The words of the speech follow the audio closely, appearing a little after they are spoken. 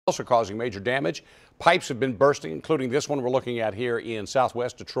Also causing major damage. Pipes have been bursting, including this one we're looking at here in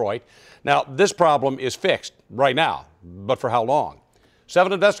southwest Detroit. Now, this problem is fixed right now, but for how long?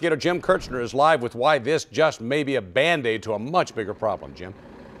 7 investigator Jim Kirchner is live with why this just may be a Band-Aid to a much bigger problem. Jim?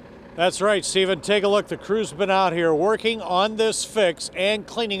 That's right, Stephen. Take a look. The crew's been out here working on this fix and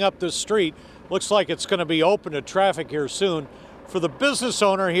cleaning up this street. Looks like it's going to be open to traffic here soon. For the business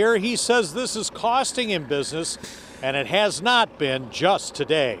owner here, he says this is costing him business, and it has not been just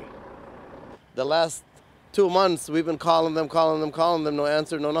today. The last 2 months, we've been calling them, no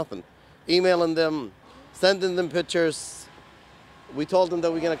answer, no nothing. Emailing them, sending them pictures. We told them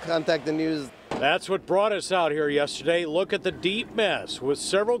that we're going to contact the news. That's what brought us out here yesterday. Look at the deep mess with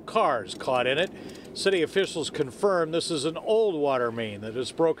several cars caught in it. City officials confirm this is an old water main that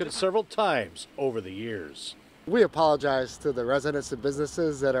has broken several times over the years. We apologize to the residents and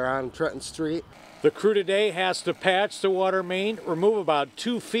businesses that are on Trenton Street. The crew today has to patch the water main, remove about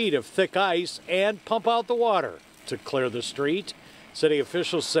 2 feet of thick ice, and pump out the water to clear the street. City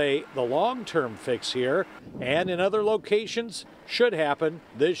officials say the long-term fix here and in other locations should happen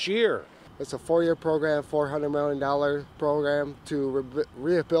this year. It's a 4-year program, $400 million program to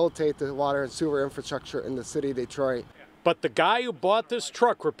rehabilitate the water and sewer infrastructure in the city of Detroit. But the guy who bought this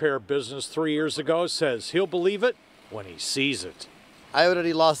truck repair business 3 years ago says he'll believe it when he sees it. I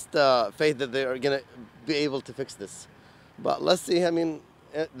already lost faith that they are going to be able to fix this. But let's see, I mean,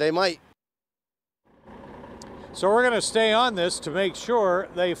 they might. So we're going to stay on this to make sure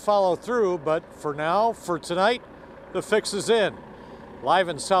they follow through. But for now, for tonight, the fix is in. Live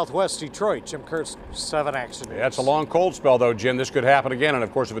in southwest Detroit, Jim Kurtz, 7 Action News. That's a long cold spell, though, Jim. This could happen again, and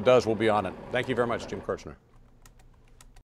of course, if it does, we'll be on it. Thank you very much, Jim Kirchner.